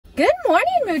Good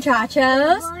morning,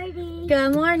 muchachos. Good morning.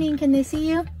 Good morning. Can they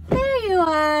see you? There you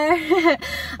are.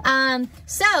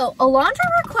 So Alondra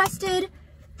requested,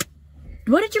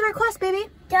 what did you request, baby?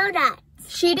 Donuts.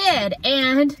 She did,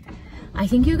 and I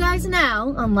think you guys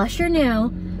know, unless you're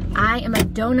new, I am a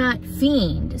donut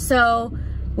fiend. So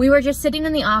we were just sitting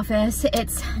in the office.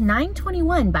 It's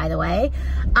 9:21, by the way.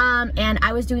 And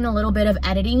I was doing a little bit of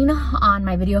editing on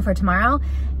my video for tomorrow.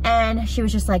 And she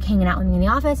was just like hanging out with me in the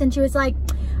office. And she was like,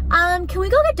 can we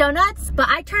go get donuts? But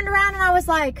I turned around and I was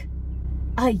like,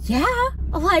 yeah.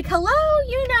 Like, hello,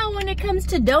 you know, when it comes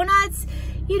to donuts,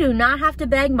 you do not have to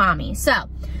beg mommy. So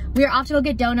we are off to go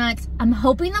get donuts. I'm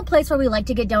hoping the place where we like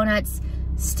to get donuts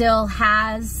still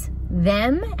has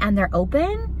them and they're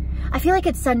open. I feel like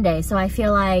it's Sunday, so I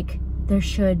feel like there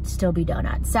should still be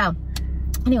donuts. So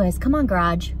anyways, come on,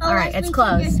 garage. All right, it's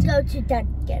closed. Just go to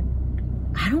Dunkin'.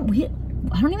 I don't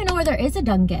even know where there is a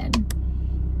Dunkin'.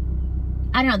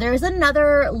 I don't know. There's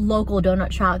another local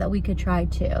donut shop that we could try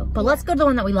too. But let's go to the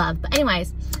one that we love. But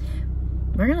anyways,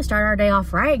 we're gonna start our day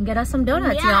off right and get us some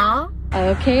donuts, y'all.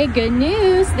 Okay, good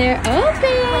news. They're open.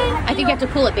 I think you have to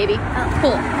pull it, baby.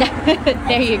 Pull it.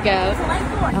 There you go.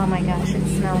 Oh my gosh, it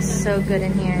smells so good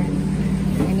in here.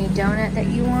 Any donut that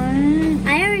you want?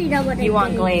 I already know what You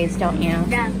want glazed, don't you?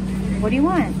 Yeah. What do you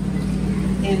want?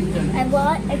 I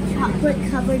want a chocolate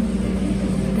covered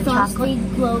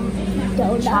frosted glow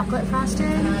donut. Chocolate frosted?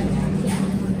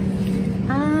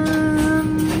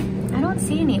 I don't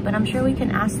see any, but I'm sure we can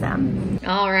ask them.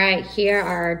 All right, here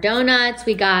are our donuts.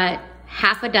 We got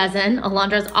half a dozen.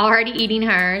 Alondra's already eating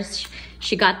hers.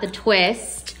 She got the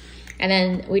twist. And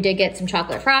then we did get some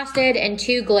chocolate frosted and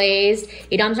 2 glazed.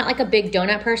 Edom's not like a big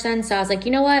donut person, so I was like,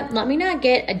 you know what? Let me not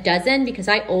get a dozen because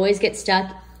I always get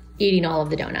stuck eating all of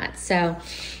the donuts. So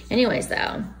anyways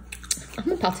though,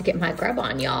 I'm about to get my grub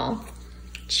on, y'all.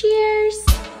 Cheers.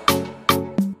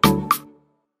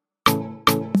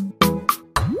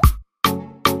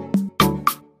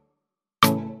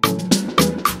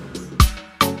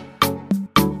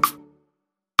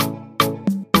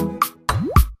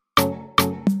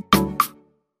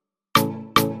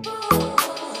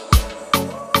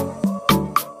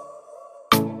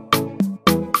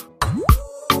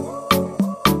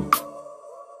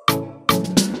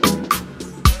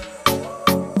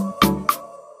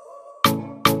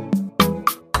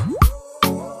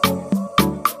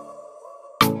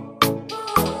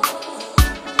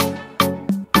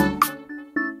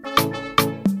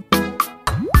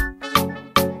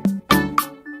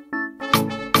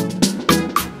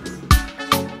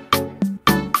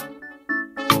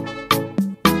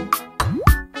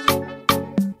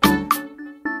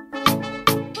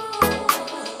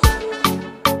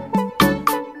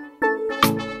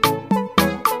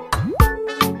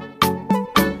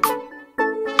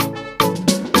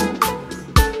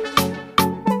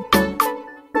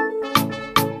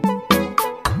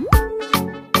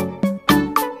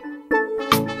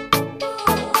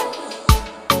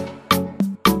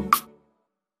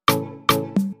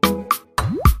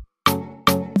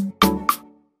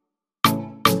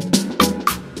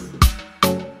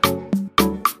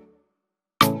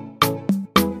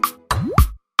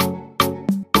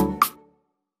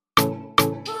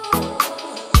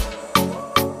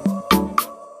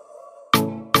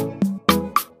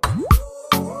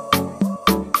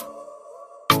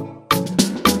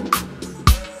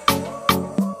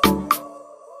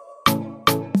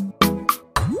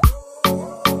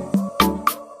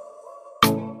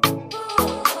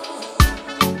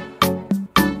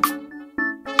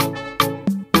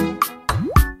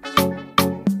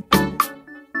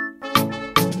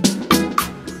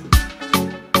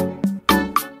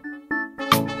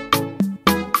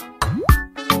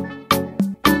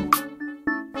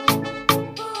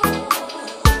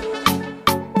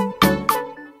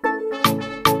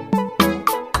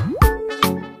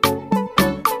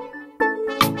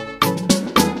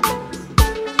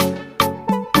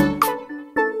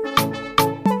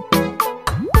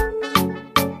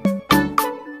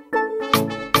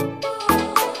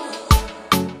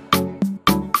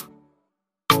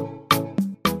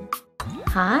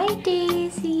 Hi,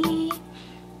 Daisy.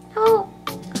 Oh,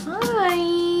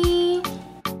 hi.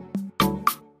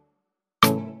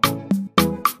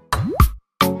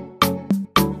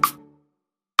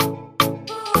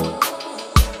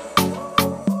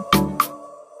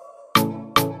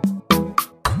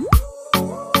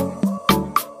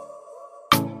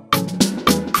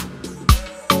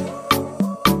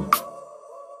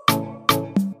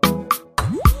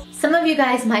 Some of you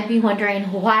guys might be wondering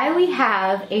why we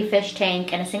have a fish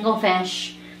tank and a single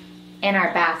fish in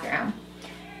our bathroom.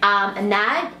 And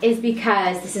that is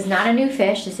because this is not a new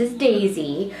fish, this is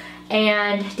Daisy.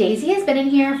 And Daisy has been in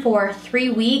here for 3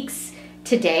 weeks.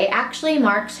 Today actually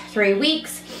marks 3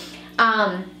 weeks.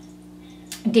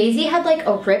 Daisy had like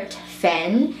a ripped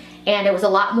fin, and it was a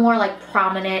lot more like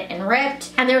prominent and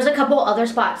ripped. And there was a couple other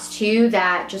spots too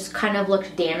that just kind of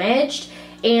looked damaged.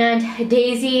 And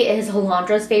Daisy is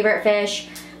Alondra's favorite fish,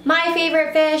 my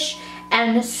favorite fish.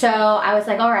 And so I was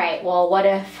like, all right, well, what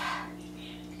if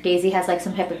Daisy has like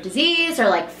some type of disease or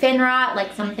like fin rot,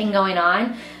 like something going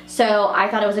on? So I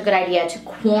thought it was a good idea to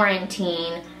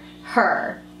quarantine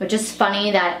her, which is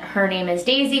funny that her name is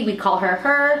Daisy. We call her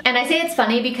her. And I say it's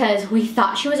funny because we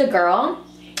thought she was a girl,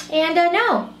 and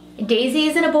no, Daisy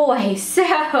isn't a boy.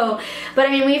 So, but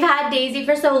I mean, we've had Daisy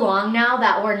for so long now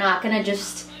that we're not gonna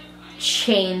just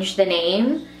change the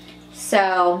name.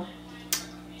 So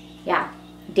yeah,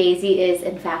 Daisy is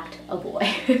in fact a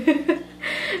boy.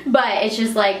 But it's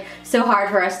just like so hard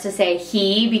for us to say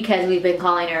he because we've been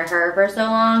calling her her for so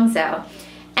long. So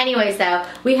anyways though,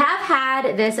 we have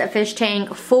had this fish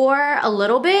tank for a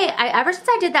little bit. Ever since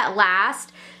I did that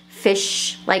last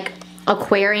fish like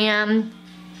aquarium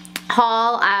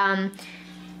haul,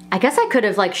 I guess I could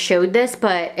have like showed this,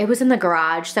 but it was in the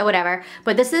garage, so whatever.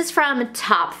 But this is from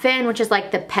Top Fin, which is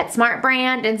like the PetSmart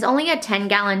brand, and it's only a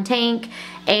 10-gallon tank.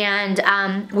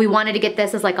 And we wanted to get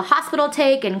this as like a hospital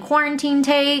tank and quarantine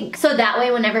tank, so that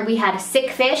way whenever we had a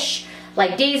sick fish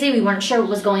like Daisy, we weren't sure what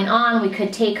was going on, we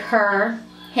could take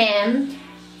him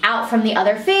out from the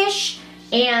other fish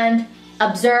and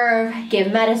observe,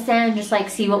 give medicine, just like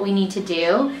see what we need to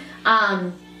do.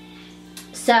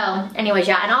 So anyways,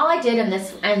 yeah, and all I did in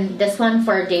this one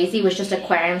for Daisy was just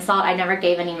aquarium salt. I never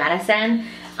gave any medicine.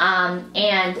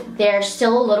 And there's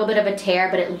still a little bit of a tear,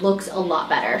 but it looks a lot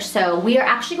better. So we are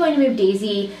actually going to move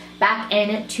Daisy back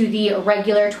into the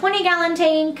regular 20-gallon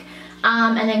tank,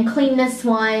 and then clean this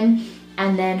one,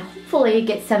 and then hopefully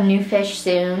get some new fish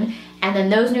soon. And then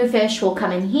those new fish will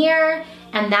come in here,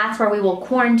 and that's where we will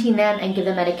quarantine them and give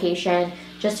them medication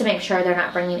just to make sure they're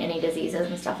not bringing any diseases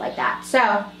and stuff like that.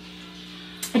 So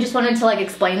I just wanted to like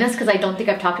explain this because I don't think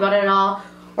I've talked about it at all,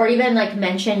 or even like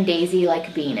mention Daisy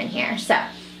like being in here. So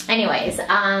anyways,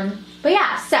 but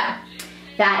yeah, so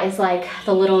that is like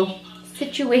the little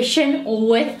situation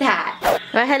with that.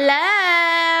 Well,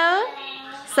 hello.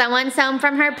 Someone's home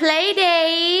from her play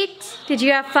date. Did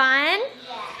you have fun?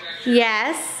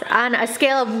 Yes. On a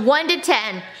scale of 1 to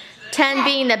 10, 10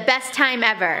 being the best time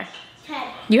ever. 10.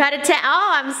 You had a 10.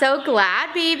 Oh, I'm so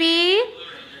glad, baby.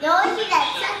 The only thing that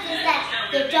sucks is that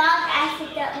the dog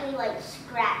accidentally like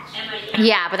scratched.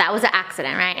 Yeah, but that was an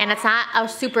accident, right? And it's not a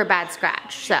super bad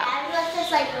scratch, so. Yeah, it was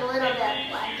just like a little bit of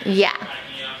blood. Yeah.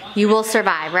 You will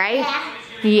survive, right? Yeah.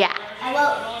 Yeah. I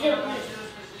won't do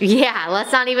it. Yeah,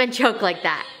 let's not even joke like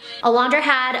that. Alondra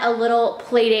had a little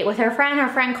play date with her friend. Her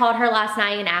friend called her last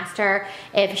night and asked her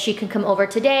if she could come over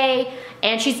today.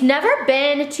 And she's never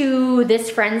been to this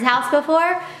friend's house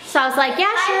before. So I was like,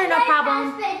 yeah, sure, no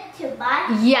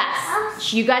problem.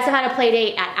 Yes, you guys have had a play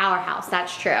date at our house,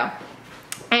 that's true.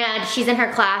 And she's in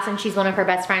her class, and she's one of her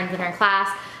best friends in her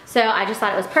class. So I just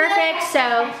thought it was perfect,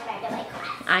 so.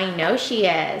 I know she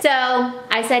is. So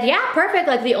I said, yeah, perfect.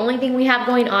 Like the only thing we have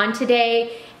going on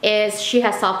today is she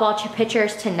has softball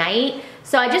pictures tonight.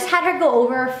 So I just had her go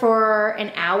over for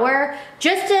an hour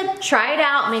just to try it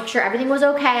out, make sure everything was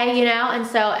okay, you know, and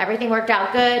so everything worked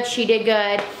out good. She did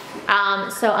good.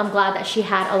 So I'm glad that she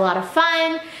had a lot of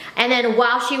fun. And then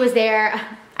while she was there,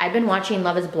 I've been watching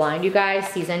Love is Blind, you guys,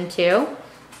 season 2.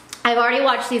 I've already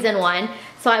watched season 1,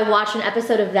 so I watched an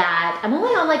episode of that. I'm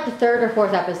only on like the 3rd or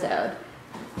 4th episode.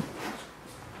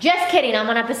 Just kidding, I'm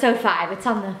on episode 5. It's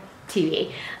on the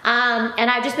TV. And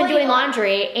I've just been doing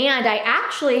laundry, and I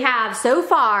actually have, so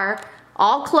far,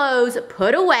 all clothes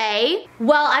put away.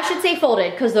 Well, I should say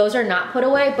folded, because those are not put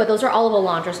away, but those are all of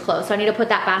Alondra's clothes. So I need to put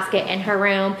that basket in her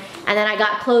room. And then I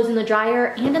got clothes in the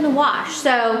dryer and in the wash. So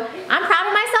I'm proud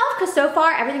of myself, because so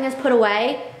far everything is put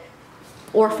away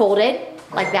or folded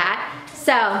like that.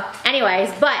 So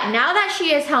anyways, but now that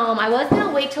she is home, I was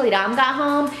gonna wait till Idam got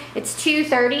home. It's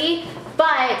 2:30,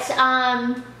 but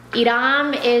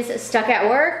Idam is stuck at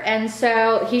work, and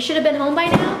so he should have been home by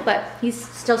now, but he's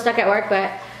still stuck at work,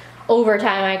 but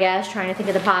overtime, I guess, trying to think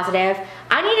of the positive.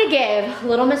 I need to give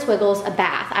Little Miss Wiggles a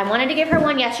bath. I wanted to give her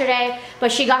one yesterday,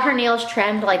 but she got her nails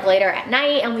trimmed like later at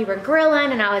night, and we were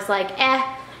grilling, and I was like,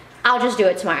 I'll just do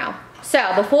it tomorrow.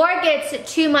 So before it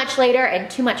gets too much later and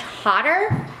too much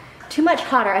hotter,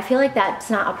 I feel like that's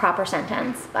not a proper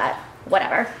sentence, but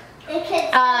whatever. It could still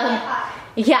get hot.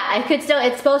 Yeah,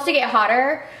 it's supposed to get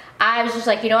hotter. I was just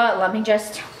like, you know what, let me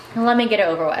get it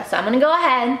over with. So I'm gonna go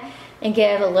ahead, and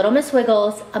give Little Miss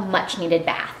Wiggles a much needed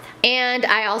bath. And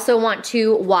I also want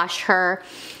to wash her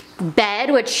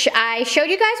bed, which I showed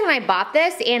you guys when I bought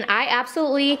this, and I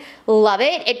absolutely love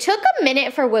it. It took a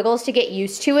minute for Wiggles to get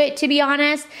used to it, to be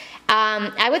honest.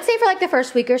 I would say for like the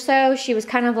first week or so, she was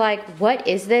kind of like, what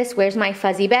is this? Where's my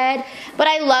fuzzy bed? But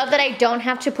I love that I don't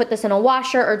have to put this in a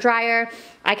washer or dryer.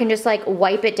 I can just like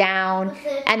wipe it down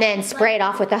and then spray it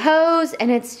off with a hose,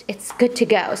 and it's good to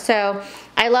go. So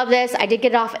I love this. I did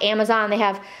get it off Amazon. They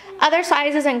have other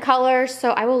sizes and colors,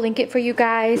 so I will link it for you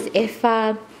guys if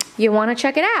you want to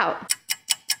check it out.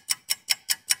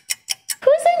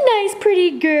 Who's a nice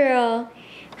pretty girl?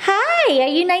 Hi, are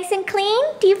you nice and clean?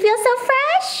 Do you feel so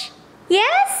fresh?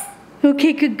 Yes?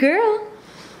 Okay, good girl.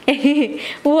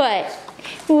 What?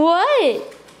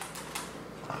 What?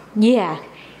 Yeah.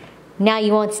 Now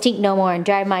you won't stink no more and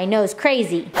drive my nose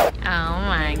crazy. Oh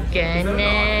my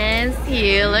goodness.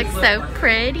 You look so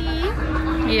pretty.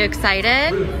 You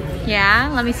excited?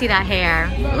 Yeah? Let me see that hair.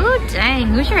 Ooh, dang.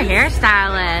 Who's your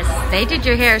hairstylist? They did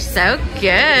your hair so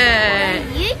good.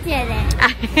 You did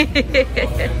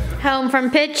it. Home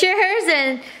from pictures,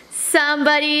 and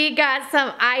somebody got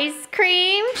some ice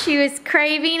cream. She was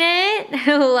craving it.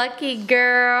 Lucky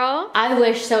girl. I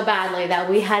wish so badly that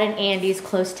we had an Andy's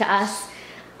close to us.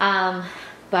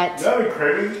 But that'd be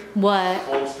crazy. What?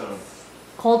 Cold Stone.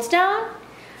 Cold Stone?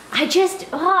 I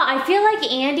feel like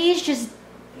Andy's just,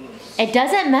 it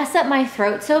doesn't mess up my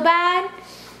throat so bad.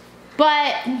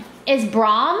 But is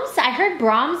Brahms? I heard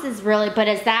Brahms is really, but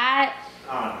is that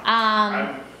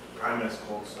I miss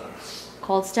Cold Stone.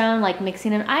 Cold Stone, like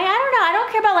mixing them. I don't know. I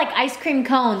don't care about like ice cream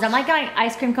cones. I'm like an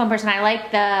ice cream cone person. I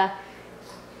like the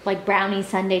like brownie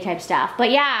sundae type stuff. But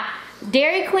yeah,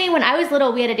 Dairy Queen. When I was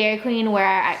little, we had a Dairy Queen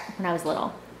where when I was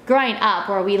little, growing up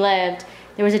where we lived,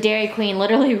 there was a Dairy Queen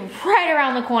literally right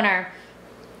around the corner.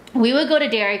 We would go to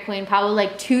Dairy Queen probably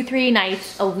like 2-3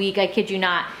 nights a week. I kid you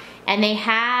not. And they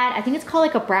had, I think it's called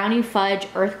like a brownie fudge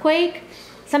earthquake.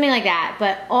 Something like that,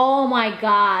 but oh my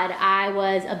God, I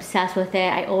was obsessed with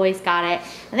it. I always got it.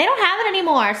 And they don't have it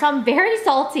anymore, so I'm very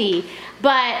salty.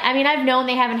 But I mean, I've known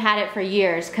they haven't had it for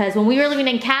years, because when we were living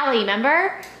in Cali,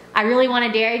 remember? I really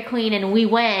wanted Dairy Queen and we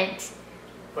went.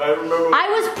 I remember. I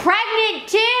was pregnant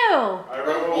too! I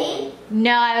remember.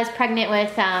 No, I was pregnant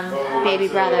with baby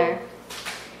brother.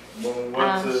 When we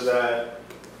went to that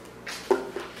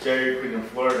Dairy Queen in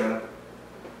Florida.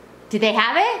 Did they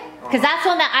have it? Because that's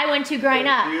one that I went to growing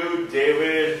up. You,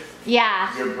 David,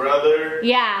 yeah, your brother,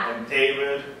 yeah, and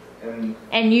David,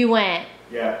 and you went.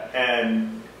 Yeah,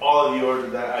 and all of you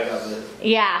ordered that. I got this.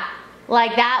 Yeah,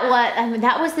 like that was, I mean,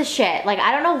 that was the shit. Like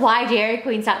I don't know why Dairy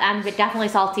Queen stopped. I'm definitely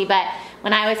salty, but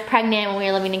when I was pregnant, when we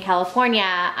were living in California,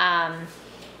 I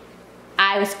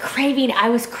was craving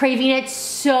it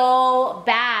so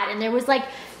bad, and there was like,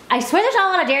 I swear there's not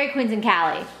a lot of Dairy Queens in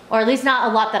Cali, or at least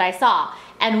not a lot that I saw.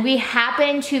 And we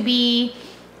happened to be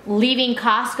leaving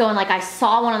Costco, and like I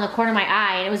saw one on the corner of my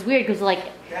eye, and it was weird because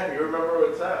like, yeah, you remember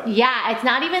what's that? Yeah, it's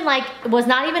not even like, it was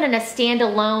not even in a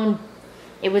standalone.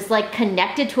 It was like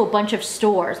connected to a bunch of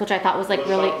stores, which I thought was like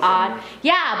really odd.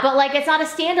 Yeah, but like it's not a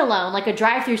standalone, like a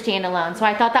drive-through standalone. So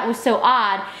I thought that was so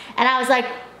odd, and I was like,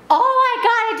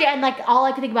 oh my God! And like all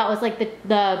I could think about was like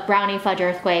the brownie fudge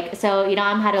earthquake. So you know,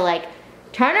 I'm had to like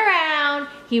turn around.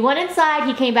 He went inside,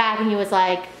 he came back, and he was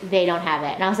like, they don't have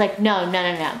it. And I was like, no,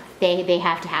 they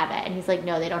have to have it. And he's like,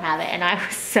 no, they don't have it. And I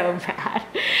was so mad.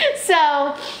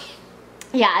 So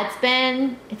yeah,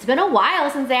 it's been a while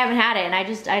since they haven't had it, and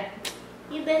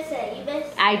you miss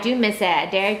it. I do miss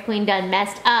it. Dairy Queen done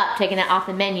messed up taking it off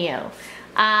the menu.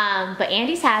 But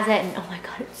Andy's has it, and oh my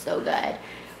God, it's so good.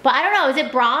 But I don't know, is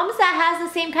it Brahms that has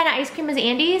the same kind of ice cream as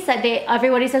Andy's that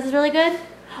everybody says is really good?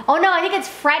 Oh no, I think it's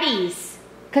Freddy's.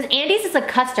 Because Andy's is a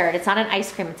custard. It's not an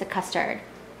ice cream, it's a custard.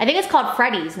 I think it's called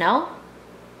Freddy's, no?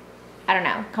 I don't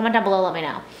know. Comment down below, let me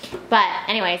know. But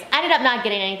anyways, I ended up not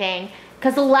getting anything.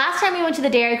 Because the last time we went to the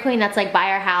Dairy Queen that's like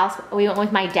by our house, we went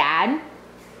with my dad.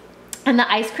 And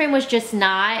the ice cream was just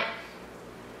not,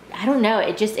 I don't know,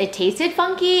 it tasted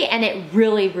funky, and it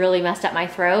really, really messed up my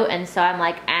throat. And so I'm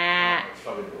like,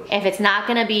 if it's not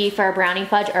gonna be for a brownie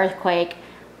fudge earthquake,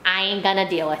 I ain't gonna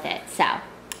deal with it. So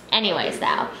anyways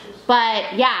though.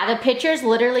 But yeah, the pictures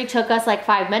literally took us like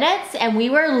 5 minutes, and we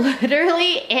were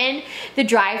literally in the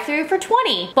drive-thru for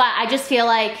 20. But I just feel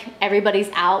like everybody's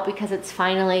out because it's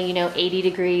finally, you know, 80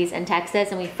 degrees in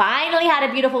Texas, and we finally had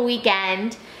a beautiful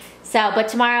weekend. So, but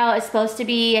tomorrow is supposed to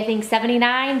be, I think,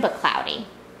 79, but cloudy.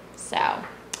 So,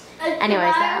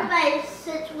 anyways though. My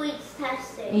 6 weeks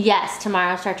testing. Yes,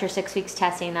 tomorrow starts your 6 weeks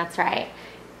testing, that's right.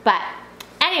 But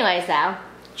anyways though,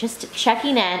 just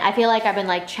checking in. I feel like I've been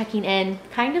like checking in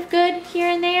kind of good here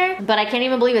and there, but I can't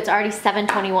even believe it's already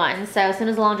 7:21. So as soon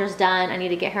as Alondra's done, I need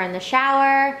to get her in the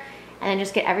shower and then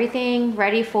just get everything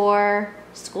ready for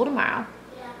school tomorrow.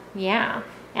 Yeah.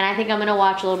 And I think I'm gonna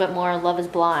watch a little bit more Love is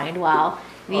Blind while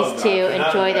these two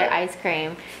enjoy their ice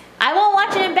cream. I won't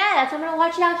watch it in bed, that's why I'm gonna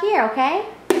watch it out here, okay?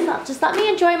 Just let me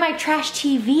enjoy my trash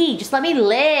TV. Just let me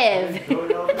live.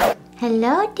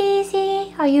 Hello,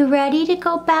 Daisy. Are you ready to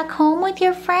go back home with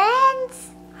your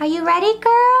friends? Are you ready,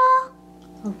 girl?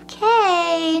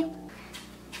 Okay.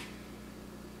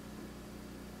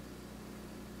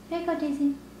 There you go,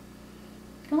 Daisy.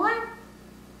 Go on.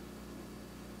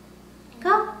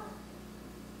 Go.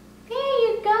 There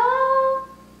you go.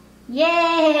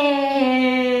 Yay!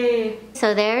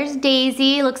 So there's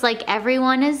Daisy. Looks like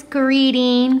everyone is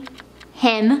greeting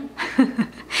him.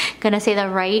 Gonna say the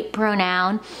right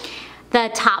pronoun.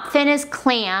 The top fin is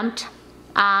clamped,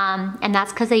 and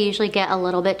that's because they usually get a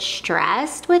little bit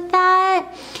stressed with that.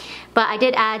 But I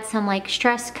did add some like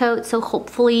stress coat, so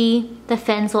hopefully the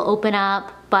fins will open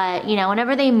up. But you know,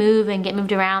 whenever they move and get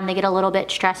moved around, they get a little bit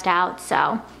stressed out.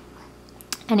 So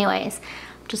anyways,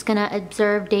 I'm just gonna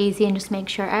observe Daisy and just make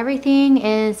sure everything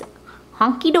is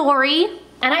honky-dory.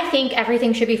 And I think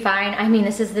everything should be fine. I mean,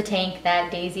 this is the tank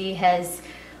that Daisy has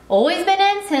always been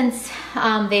in since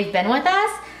they've been with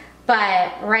us.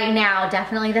 But right now,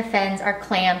 definitely the fins are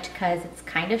clamped because it's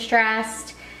kind of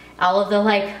stressed. All of the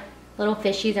like little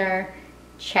fishies are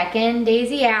checking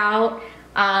Daisy out.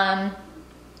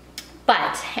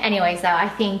 But anyways, though, I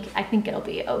think it'll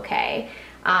be okay.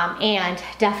 And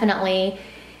definitely,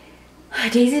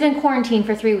 Daisy's been quarantined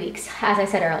for 3 weeks, as I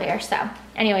said earlier. So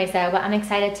anyways, though, but I'm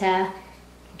excited to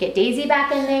get Daisy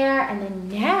back in there. And then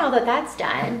now that that's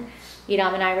done,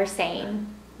 Yadam and I were saying,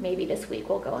 maybe this week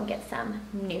we'll go and get some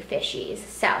new fishies.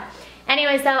 So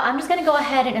anyways, though, I'm just gonna go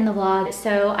ahead and end the vlog.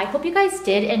 So I hope you guys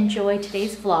did enjoy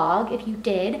today's vlog. If you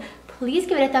did, please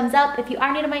give it a thumbs up. If you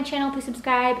are new to my channel, please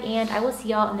subscribe, and I will see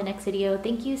y'all in the next video.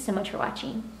 Thank you so much for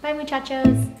watching. Bye,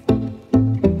 muchachos.